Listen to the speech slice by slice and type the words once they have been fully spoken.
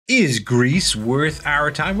Is Gris worth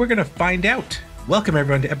our time? We're going to find out. Welcome,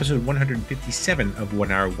 everyone, to episode 157 of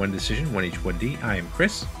 1 Hour, 1 Decision, 1H1D. I am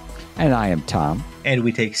Chris. And I am Tom. And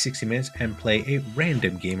we take 60 minutes and play a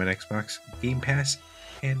random game on Xbox Game Pass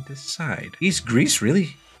and decide. Is Gris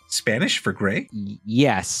really Spanish for gray?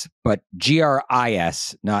 Yes, but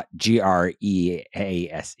Gris, not Grease.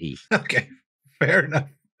 Okay, fair enough.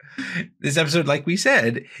 This episode, like we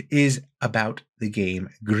said, is about the game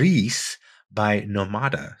Gris by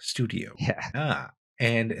Nomada Studio. Yeah.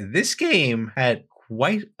 And this game had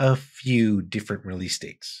quite a few different release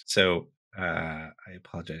dates. So I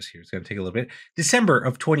apologize here. It's going to take a little bit. December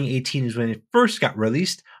of 2018 is when it first got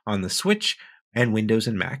released on the Switch and Windows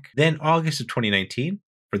and Mac. Then August of 2019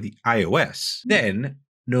 for the iOS. Then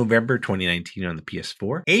November 2019 on the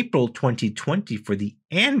PS4. April 2020 for the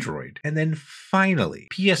Android. And then finally,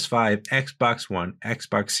 PS5, Xbox One,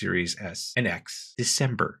 Xbox Series S and X,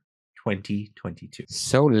 December 2022.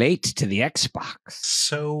 So late to the Xbox.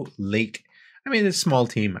 So late. I mean, it's a small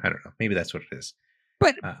team. I don't know. Maybe that's what it is.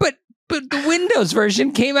 But the Windows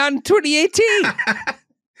version came out in 2018.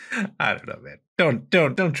 I don't know, man.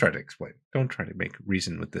 Don't try to explain. Don't try to make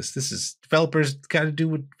reason with this. This is developers got to do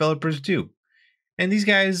what developers do. And these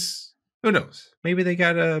guys, who knows? Maybe they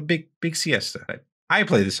got a big siesta. I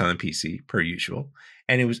play this on the PC per usual,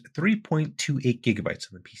 and it was 3.28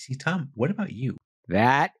 gigabytes on the PC. Tom, what about you?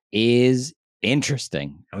 That is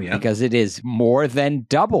interesting. Oh, yeah. Because it is more than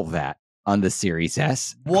double that on the Series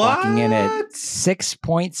S. What? Clocking in at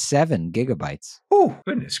 6.7 gigabytes. Oh,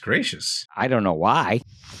 goodness gracious. I don't know why.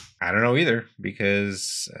 I don't know either,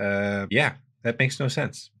 because, that makes no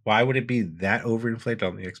sense. Why would it be that overinflated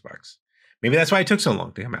on the Xbox? Maybe that's why it took so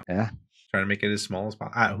long to come out. Yeah. Trying to make it as small as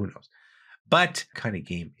possible. Who knows? But what kind of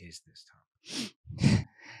game is this, Tom?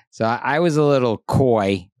 So I was a little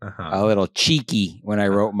coy, Uh-huh. a little cheeky when I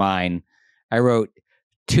wrote mine. I wrote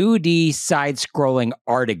 2D side-scrolling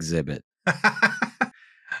art exhibit.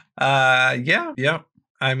 Yeah.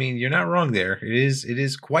 I mean, you're not wrong there. It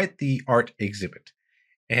is quite the art exhibit.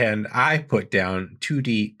 And I put down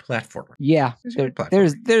 2D platformer. Yeah,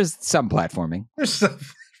 there's some platforming. There's some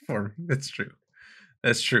platforming.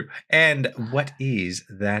 That's true. And what is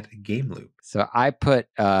that game loop? So I put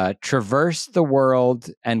traverse the world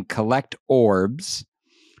and collect orbs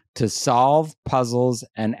to solve puzzles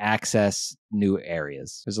and access new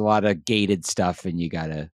areas. There's a lot of gated stuff, and you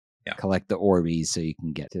gotta collect the orbies so you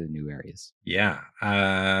can get to the new areas. Yeah.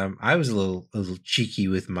 I was a little cheeky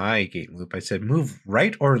with my game loop. I said move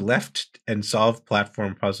right or left and solve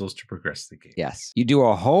platform puzzles to progress the game. Yes. You do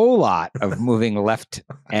a whole lot of moving left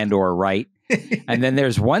and or right. And then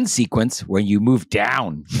there's one sequence where you move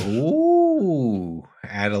down. Ooh,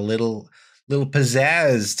 add a little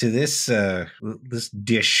pizzazz to this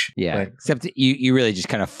dish. Yeah, but except you really just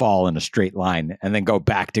kind of fall in a straight line and then go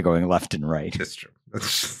back to going left and right. That's true.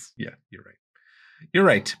 Yeah, you're right. You're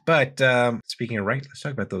right. But speaking of right, let's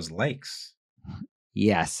talk about those likes.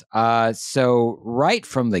 Yes. So right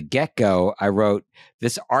from the get-go, I wrote,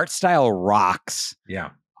 this art style rocks. Yeah.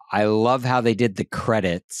 I love how they did the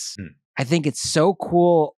credits. I think it's so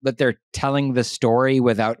cool that they're telling the story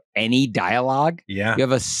without any dialogue. Yeah. You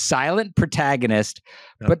have a silent protagonist,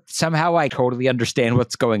 but somehow I totally understand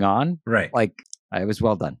what's going on. Right. Like, it was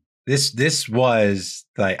well done. This was,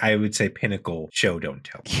 like, I would say, pinnacle show don't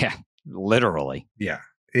tell. Yeah, literally. Yeah.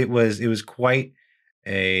 It was quite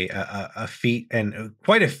a feat and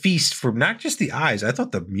quite a feast for not just the eyes. I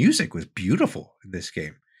thought the music was beautiful in this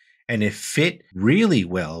game. And it fit really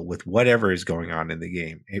well with whatever is going on in the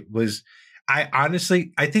game. It was, I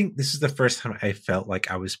think this is the first time I felt like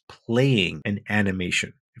I was playing an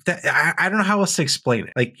animation. I don't know how else to explain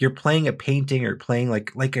it. Like you're playing a painting or playing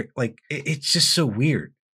it's just so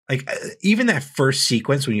weird. Like even that first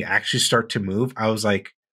sequence when you actually start to move, I was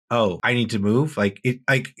like, oh, I need to move.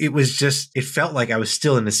 It was just, it felt like I was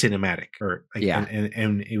still in the cinematic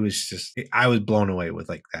and it was just, I was blown away with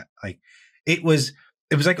like that. Like it was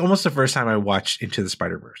like almost the first time I watched Into the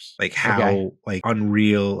Spider-Verse, like how like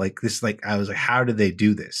unreal, like this, like I was like, how did they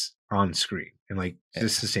do this on screen? And like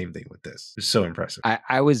just the same thing with this. It's so impressive.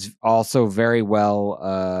 I was also very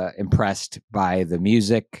well impressed by the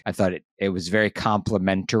music. I thought it was very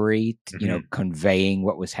complimentary to, conveying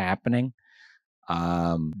what was happening.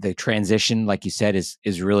 The transition, like you said,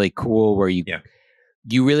 is really cool where you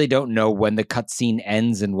really don't know when the cutscene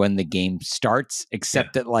ends and when the game starts,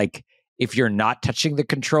 except that like, if you're not touching the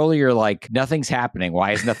controller, you're like, nothing's happening.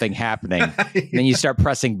 Why is nothing happening? And then you start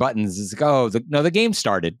pressing buttons. It's like, the game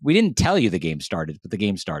started. We didn't tell you the game started, but the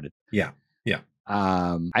game started. Yeah.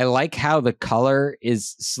 I like how the color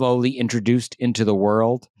is slowly introduced into the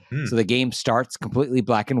world. So the game starts completely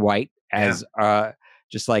black and white as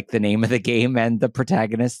just like the name of the game and the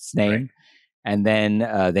protagonist's name. Right. And then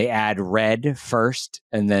they add red first,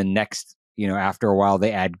 and then next, after a while,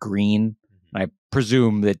 they add green. And I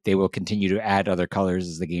presume that they will continue to add other colors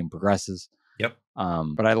as the game progresses. Yep.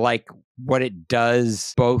 But I like what it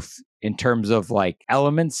does, both in terms of like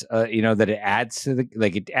elements, that it adds to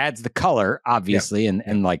it adds the color, obviously,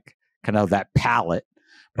 and like kind of that palette.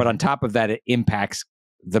 But on top of that, it impacts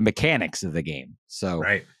the mechanics of the game. So,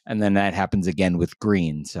 right. And then that happens again with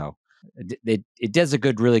green. So it does a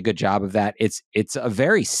really good job of that. It's a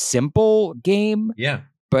very simple game. Yeah.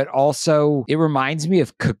 But also it reminds me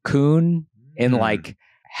of Cocoon in like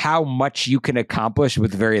how much you can accomplish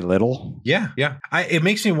with very little. Yeah. Yeah. It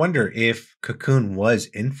makes me wonder if Cocoon was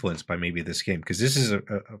influenced by maybe this game, because this is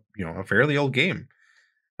a fairly old game.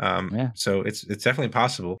 So it's definitely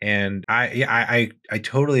possible. And I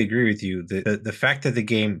totally agree with you. The fact that the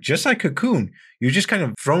game, just like Cocoon, you're just kind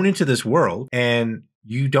of thrown into this world and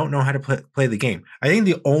you don't know how to play the game. I think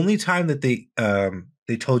the only time that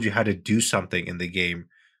they told you how to do something in the game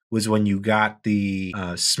was when you got the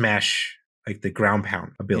smash, like the ground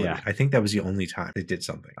pound ability. Yeah. I think that was the only time they did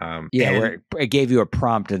something. Where it gave you a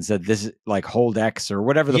prompt and said, this is like hold X or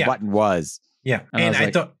whatever the button was. Yeah, and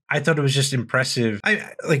I thought it was just impressive.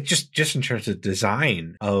 I like just in terms of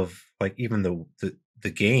design of like even the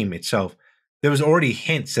game itself, there was already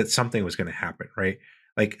hints that something was going to happen, right?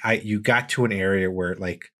 Like you got to an area where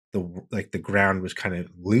like the ground was kind of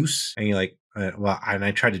loose, and you're like, and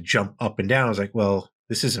I tried to jump up and down. I was like, well,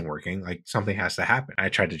 this isn't working. Like something has to happen. I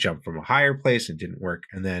tried to jump from a higher place and it didn't work,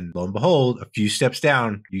 and then lo and behold, a few steps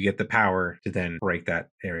down, you get the power to then break that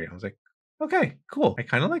area. I was like, okay, cool. I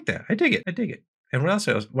kind of like that. I dig it. And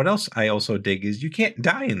what else I also dig is you can't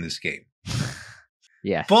die in this game.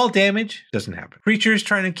 Yeah. Fall damage doesn't happen. Creatures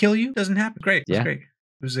trying to kill you doesn't happen. Great. It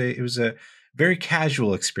was great. It was a very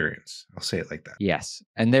casual experience. I'll say it like that. Yes.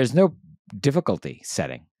 And there's no difficulty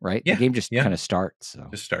setting, right? Yeah. The game just kind of starts. So.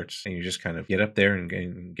 Just starts, and you just kind of get up there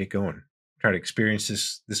and get going. Try to experience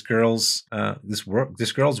this girl's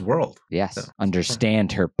world. Yes. So,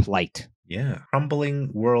 understand her plight. Yeah. Crumbling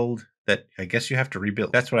world that I guess you have to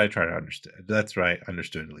rebuild. That's what I try to understand. That's what I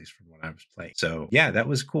understood, at least from what I was playing. So yeah, that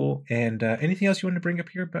was cool. And anything else you want to bring up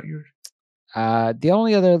here about your? The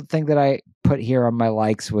only other thing that I put here on my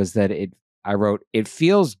likes was that I wrote, it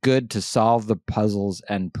feels good to solve the puzzles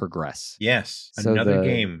and progress. Yes. So another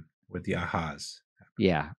game with the ahas.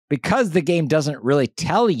 Yeah. Because the game doesn't really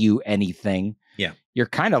tell you anything. Yeah. You're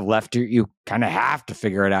kind of left, you kind of have to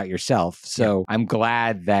figure it out yourself. So I'm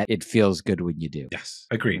glad that it feels good when you do. Yes.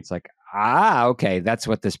 Agreed. It's like, okay, that's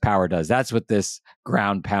what this power does. That's what this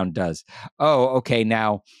ground pound does. Oh, okay.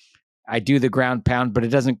 Now I do the ground pound, but it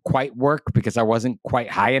doesn't quite work because I wasn't quite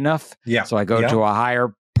high enough. Yeah. So I go to a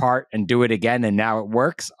higher part and do it again, and now it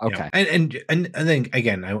works. Okay. Yeah. And then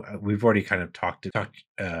again, we've already kind of talked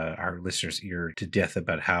our listeners' ear to death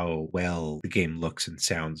about how well the game looks and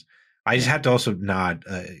sounds. I just have to also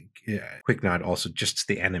quick nod also just to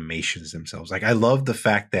the animations themselves. Like I love the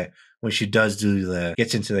fact that when she does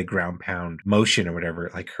gets into the ground pound motion or whatever,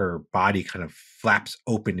 like her body kind of flaps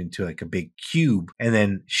open into like a big cube, and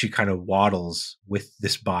then she kind of waddles with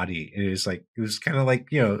this body. And it was kind of like,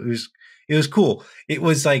 it was cool. It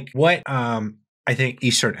was like what I think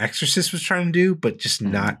Eastern Exorcist was trying to do, but just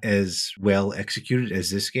not as well executed as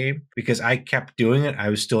this game, because I kept doing it. I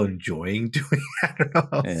was still enjoying doing it. I don't know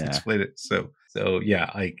how to explain it. So yeah,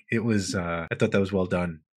 like it was, I thought that was well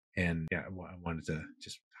done. And yeah, I wanted to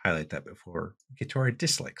just highlight that before we get to our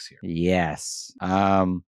dislikes here. Yes.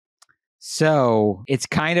 So it's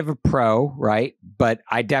kind of a pro, right? But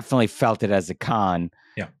I definitely felt it as a con.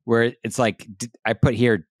 Yeah. Where it's like, I put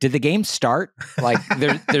here, did the game start? Like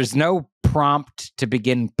there's no prompt to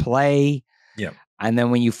begin play. Yeah. And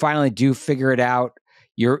then when you finally do figure it out,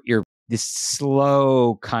 you're this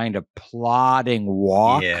slow kind of plodding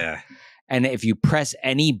walk. Yeah. And if you press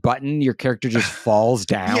any button, your character just falls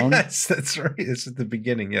down. Yes, that's right. It's at the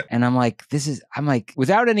beginning. Yeah. And I'm like,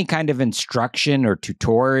 without any kind of instruction or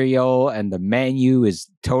tutorial, and the menu is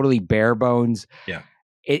totally bare bones. Yeah.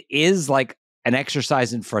 It is like an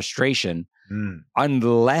exercise in frustration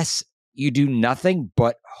unless you do nothing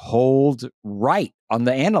but hold right on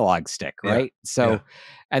the analog stick, right? Yeah. So,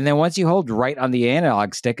 and then once you hold right on the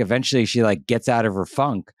analog stick, eventually she like gets out of her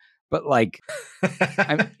funk. But like,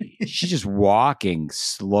 she's just walking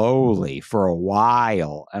slowly for a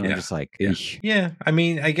while, and I'm just like, yeah. I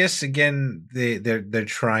mean, I guess again, they're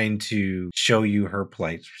trying to show you her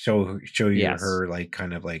plight, show you her like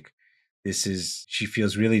kind of like she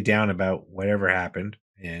feels really down about whatever happened,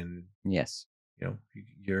 and I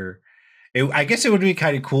guess it would be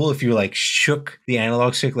kind of cool if you like shook the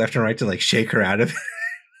analog stick left and right to like shake her out of it.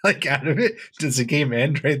 like out of it. Does the game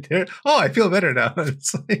end right there? Oh, I feel better now.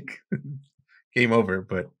 It's like game over.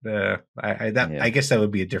 But I guess that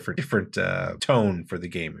would be a different tone for the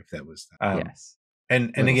game if that was yes.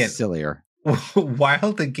 And A little again, sillier.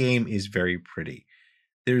 while the game is very pretty,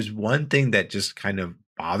 there's one thing that just kind of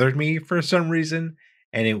bothered me for some reason,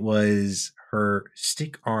 and it was her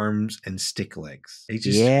stick arms and stick legs. They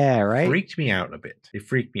just freaked me out a bit. They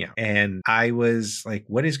freaked me out. And I was like,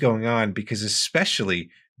 what is going on? Because especially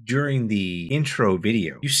during the intro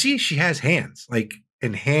video, you see she has hands, like,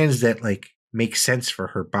 and hands that like make sense for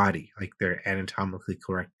her body, like they're anatomically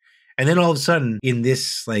correct. And then all of a sudden, in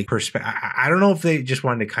this like perspective, I don't know if they just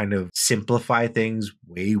wanted to kind of simplify things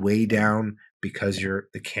way down because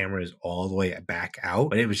the camera is all the way back out,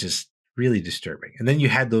 but it was just really disturbing. And then you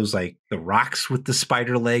had those like the rocks with the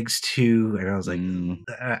spider legs too, and I was like,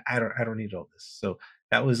 I don't need all this. So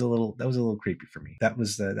that was a little creepy for me. That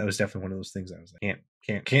was definitely one of those things I was like,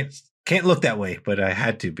 can't look that way, but I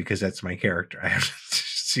had to because that's my character. I have to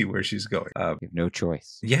see where she's going. You have no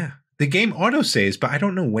choice. Yeah. The game auto saves, but I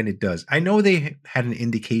don't know when it does. I know they had an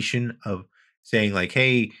indication of saying like,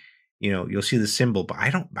 hey, you'll see the symbol, but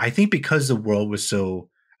I think because the world was so,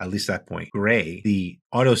 at least that point, gray, the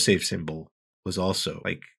autosave symbol was also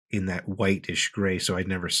like in that whitish gray, so I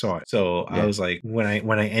never saw it. So I was like, when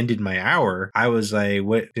I ended my hour, I was like,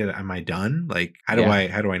 am I done? Like, how do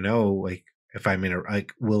I know, like, if I'm in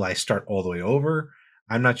will I start all the way over?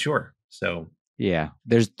 I'm not sure. So yeah,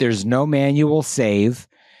 there's no manual save,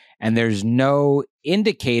 and there's no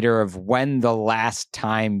indicator of when the last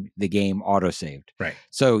time the game autosaved. Right.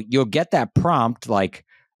 So you'll get that prompt like,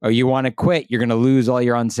 oh, you want to quit, you're going to lose all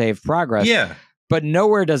your unsaved progress. Yeah. But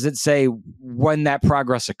nowhere does it say when that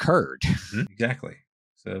progress occurred. Exactly.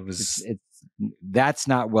 So it was... that's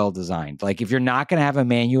not well designed. Like, if you're not going to have a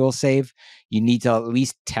manual save, you need to at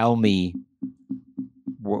least tell me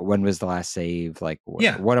when was the last save? Like,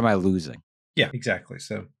 what am I losing? Yeah, exactly.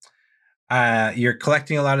 So you're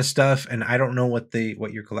collecting a lot of stuff, and I don't know what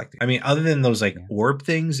you're collecting. I mean, other than those like orb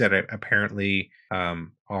things that apparently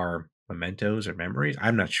are mementos or memories,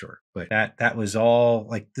 I'm not sure. But that was all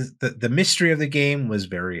like the mystery of the game was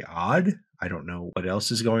very odd. I don't know what else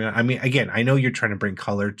is going on. I mean, again, I know you're trying to bring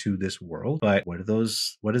color to this world, but what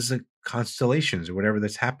is the constellations or whatever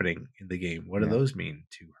that's happening in the game? What do those mean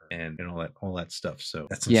to her and all that stuff? So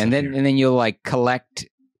that's and then you'll like collect.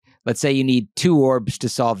 Let's say you need 2 orbs to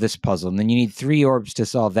solve this puzzle, and then you need 3 orbs to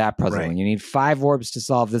solve that puzzle, and you need 5 orbs to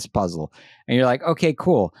solve this puzzle. And you're like, okay,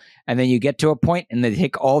 cool. And then you get to a point, and they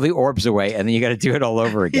take all the orbs away, and then you got to do it all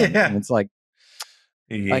over again. And it's like,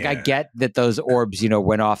 like, I get that those orbs,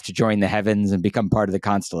 went off to join the heavens and become part of the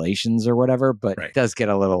constellations or whatever, but it does get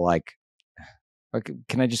a little like,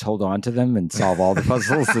 can I just hold on to them and solve all the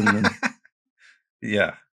puzzles? And then...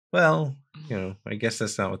 Yeah. Well, I guess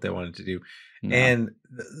that's not what they wanted to do. No. And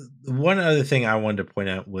one other thing I wanted to point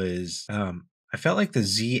out was I felt like the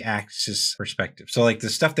Z-axis perspective. So like the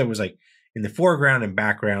stuff that was like in the foreground and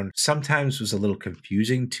background sometimes was a little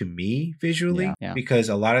confusing to me visually because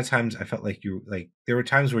a lot of times I felt like there were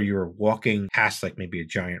times where you were walking past like maybe a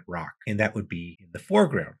giant rock and that would be in the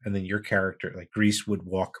foreground, and then your character like Gris would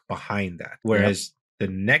walk behind that. Whereas the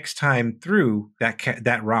next time through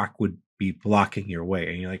that rock would be blocking your way,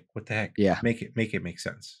 and you're like, what the heck? Yeah. Make it make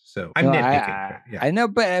sense. So I'm nitpicking. I know,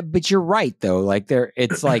 but you're right though. Like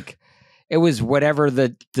it's like it was whatever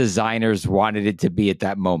the designers wanted it to be at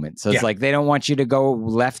that moment. So it's like they don't want you to go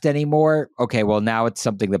left anymore. Okay, well now it's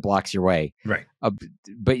something that blocks your way. Right.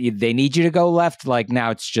 But they need you to go left. Like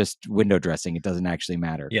now it's just window dressing. It doesn't actually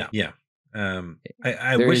matter. Yeah. Yeah.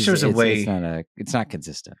 I wish there was a way. It's not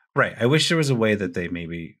consistent. Right. I wish there was a way that they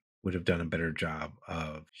maybe would have done a better job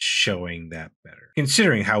of showing that better,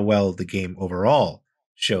 considering how well the game overall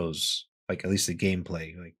shows, like at least the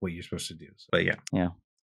gameplay, like what you're supposed to do. So,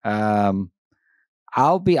 but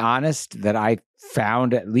I'll be honest that I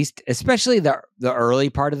found, at least, especially the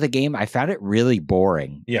early part of the game, I found it really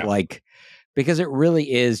boring. Yeah. Like, because it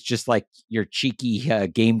really is just like your cheeky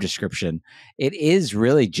game description. It is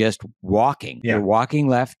really just walking. Yeah. You're walking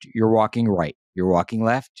left, you're walking right. You're walking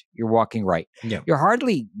left, you're walking right. Yeah. You're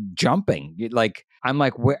hardly jumping. I'm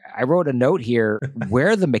like, I wrote a note here.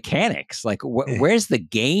 Where are the mechanics? Like, where's the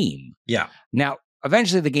game? Yeah. Now,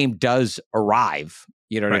 eventually the game does arrive.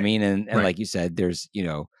 You know what I mean? And like you said, there's,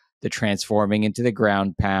 the transforming into the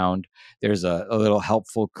ground pound. There's a little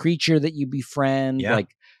helpful creature that you befriend. Yeah.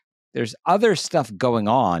 Like, there's other stuff going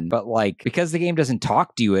on. But like, because the game doesn't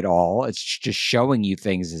talk to you at all, it's just showing you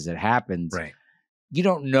things as it happens. Right. You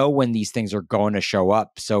don't know when these things are going to show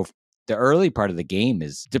up. So the early part of the game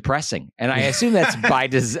is depressing, and I assume that's by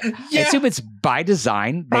design. Yeah. I assume it's by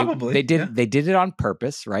design. Probably, they did yeah. they did it on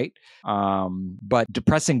purpose, right? But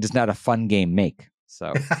depressing does not a fun game make.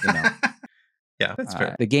 So Yeah, that's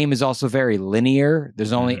fair. The game is also very linear.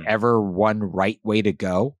 There's only ever one right way to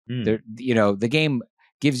go. The game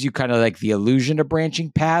gives you kind of like the illusion of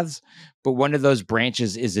branching paths, but one of those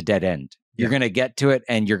branches is a dead end. You're going to get to it,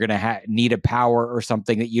 and you're going to need a power or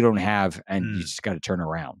something that you don't have, and you just got to turn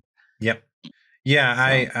around. Yep. Yeah, so.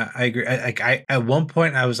 I agree. I at one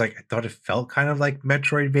point I was like, I thought it felt kind of like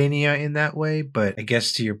Metroidvania in that way, but I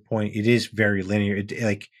guess to your point, it is very linear.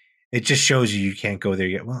 It just shows you can't go there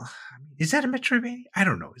yet. Well, is that a Metroidvania? I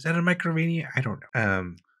don't know. Is that a Microvania? I don't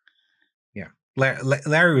know. Yeah.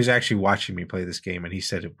 Larry was actually watching me play this game, and he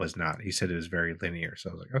said it was not. He said it was very linear. So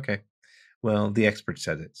I was like, okay. Well, the expert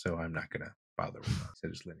said it, so I'm not going to bother with that. He said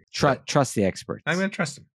it's linear. Trust the experts. I'm going to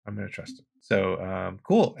trust him. So,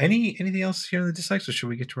 cool. Anything else here in the dislikes, or should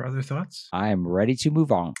we get to our other thoughts? I am ready to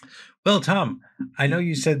move on. Well, Tom, I know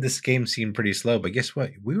you said this game seemed pretty slow, but guess what?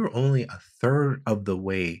 We were only a third of the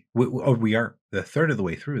way. We are the third of the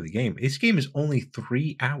way through the game. This game is only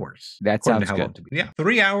 3 hours. That sounds good. Yeah,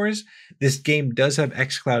 3 hours. This game does have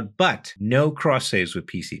xCloud, but no cross saves with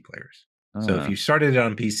PC players. So if you started it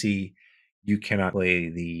on PC, you cannot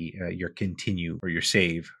play your continue or your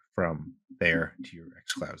save from there to your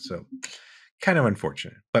xCloud. So kind of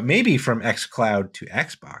unfortunate. But maybe from xCloud to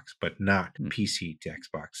Xbox, but not PC to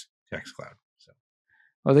Xbox to xCloud. So,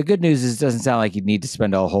 well, the good news is it doesn't sound like you need to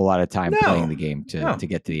spend a whole lot of time playing the game to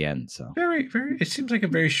get to the end. So very, very. It seems like a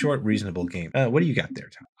very short, reasonable game. What do you got there,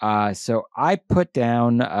 Tom? So I put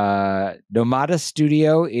down Nomada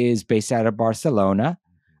Studio is based out of Barcelona.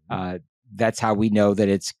 That's how we know that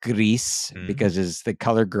it's Gris, because it's the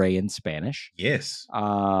color gray in Spanish. Yes.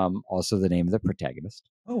 Also the name of the protagonist.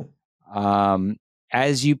 Oh.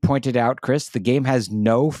 As you pointed out, Chris, the game has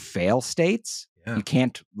no fail states. Yeah. You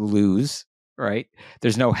can't lose, right?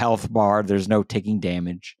 There's no health bar. There's no taking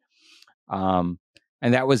damage. And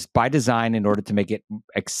that was by design in order to make it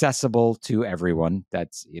accessible to everyone.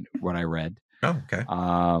 That's what I read. Oh, okay.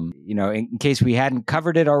 In case we hadn't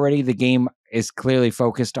covered it already, the game is clearly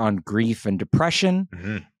focused on grief and depression,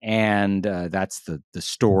 and that's the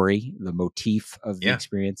story, the motif of the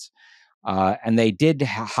experience. And they did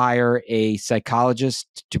hire a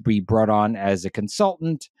psychologist to be brought on as a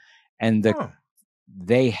consultant, and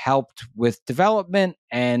they helped with development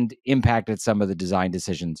and impacted some of the design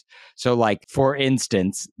decisions. So, like, for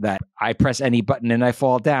instance, that I press any button and I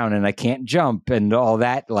fall down and I can't jump and all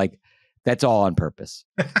that, like, that's all on purpose.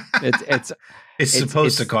 It's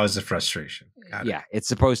supposed to cause the frustration. It's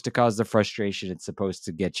supposed to cause the frustration. It's supposed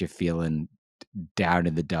to get you feeling down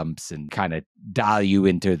in the dumps and kind of dial you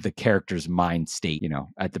into the character's mind state,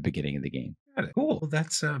 at the beginning of the game. Cool. Well,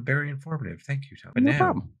 that's very informative. Thank you, Tom. But no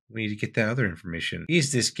problem. We need to get that other information.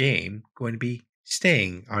 Is this game going to be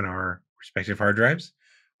staying on our respective hard drives,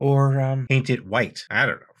 or paint it white? I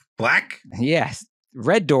don't know. Black? Yes.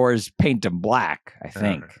 Red doors paint them black, I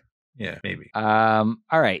think. Yeah, maybe. All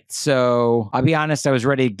right. So I'll be honest, I was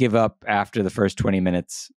ready to give up after the first 20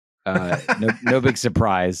 minutes. No big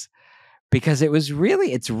surprise, because it's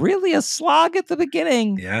really a slog at the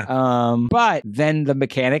beginning. Yeah. But then the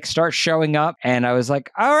mechanics start showing up, and I was like,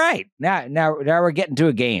 all right, now we're getting to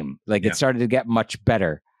a game. Like, it started to get much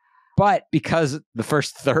better. But because the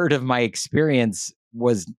first third of my experience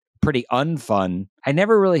was pretty unfun, I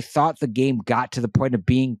never really thought the game got to the point of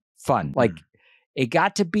being fun. Like, it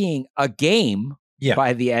got to being a game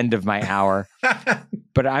by the end of my hour,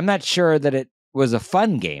 but I'm not sure that it was a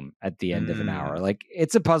fun game at the end of an hour. Like,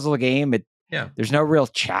 it's a puzzle game. There's no real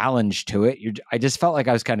challenge to it. I just felt like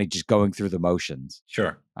I was kind of just going through the motions.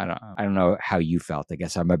 Sure. I don't know how you felt. I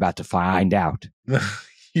guess I'm about to find out.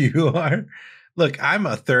 You are. Look, I'm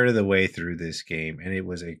a third of the way through this game, and it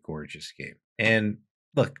was a gorgeous game. And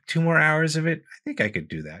look, 2 more hours of it, I think I could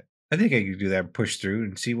do that. Push through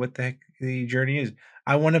and see what the heck the journey is.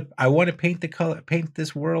 I want to paint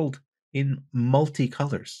this world in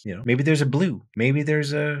multicolors. Maybe there's a blue, maybe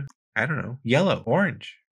there's a, I don't know, yellow,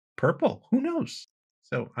 orange, purple. Who knows?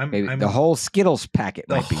 So I'm the whole Skittles packet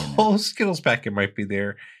might be in there. The whole Skittles packet might be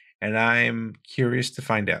there, and I'm curious to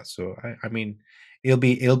find out. So I mean, it'll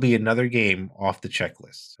be another game off the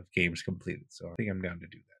checklist of games completed. So I think I'm down to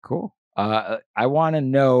do that. Cool. I want to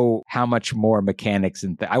know how much more mechanics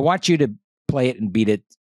and I want you to play it and beat it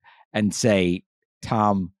and say,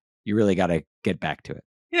 Tom, you really got to get back to it.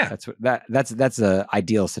 Yeah, that's a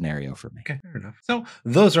ideal scenario for me. Okay, fair enough. So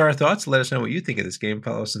those are our thoughts. Let us know what you think of this game.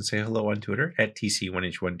 Follow us and say hello on Twitter at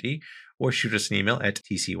TC1H1D, or shoot us an email at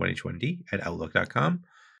TC1H1D@outlook.com.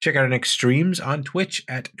 Check out our next streams on Twitch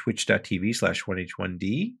at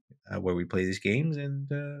twitch.tv/1h1d, where we play these games, and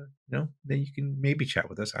then you can maybe chat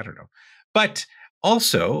with us. I don't know. But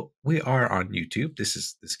also, we are on YouTube.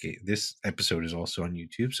 This episode is also on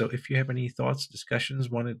YouTube. So if you have any thoughts, discussions,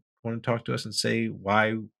 want to talk to us and say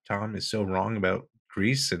why Tom is so wrong about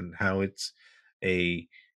Gris and how it's a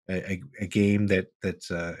game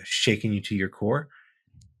that's shaking you to your core,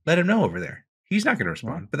 let him know over there. He's not going to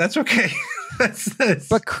respond, but that's okay.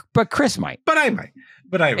 But Chris might. But I might.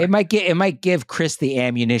 It might give Chris the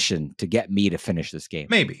ammunition to get me to finish this game.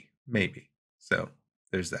 Maybe. So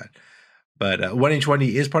there's that. But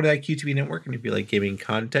 1H1D is part of that QTV network, and if you like gaming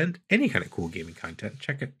content, any kind of cool gaming content,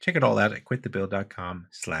 check it all out at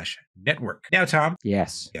quitthebill.com/network. Now, Tom.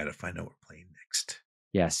 Yes. You got to find out what we're playing next.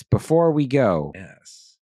 Yes. Before we go.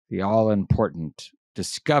 Yes. The all-important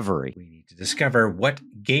discovery. We need to discover what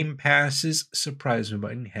Game Pass's surprise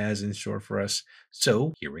button has in store for us.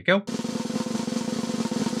 So here we go.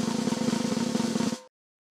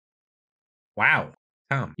 Wow.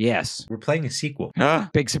 Tom. Yes. We're playing a sequel.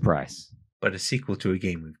 Big surprise. But a sequel to a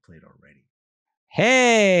game we've played already.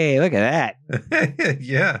 Hey, look at that.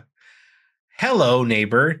 Yeah. Hello,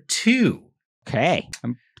 Neighbor 2. Okay.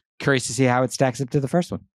 I'm curious to see how it stacks up to the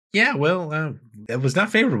first one. Yeah, well, it was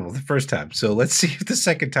not favorable the first time. So let's see if the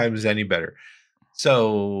second time is any better.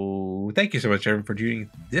 So thank you so much, everyone, for tuning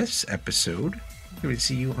this episode. We'll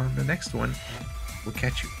see you on the next one. We'll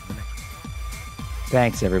catch you on the next one.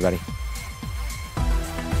 Thanks, everybody.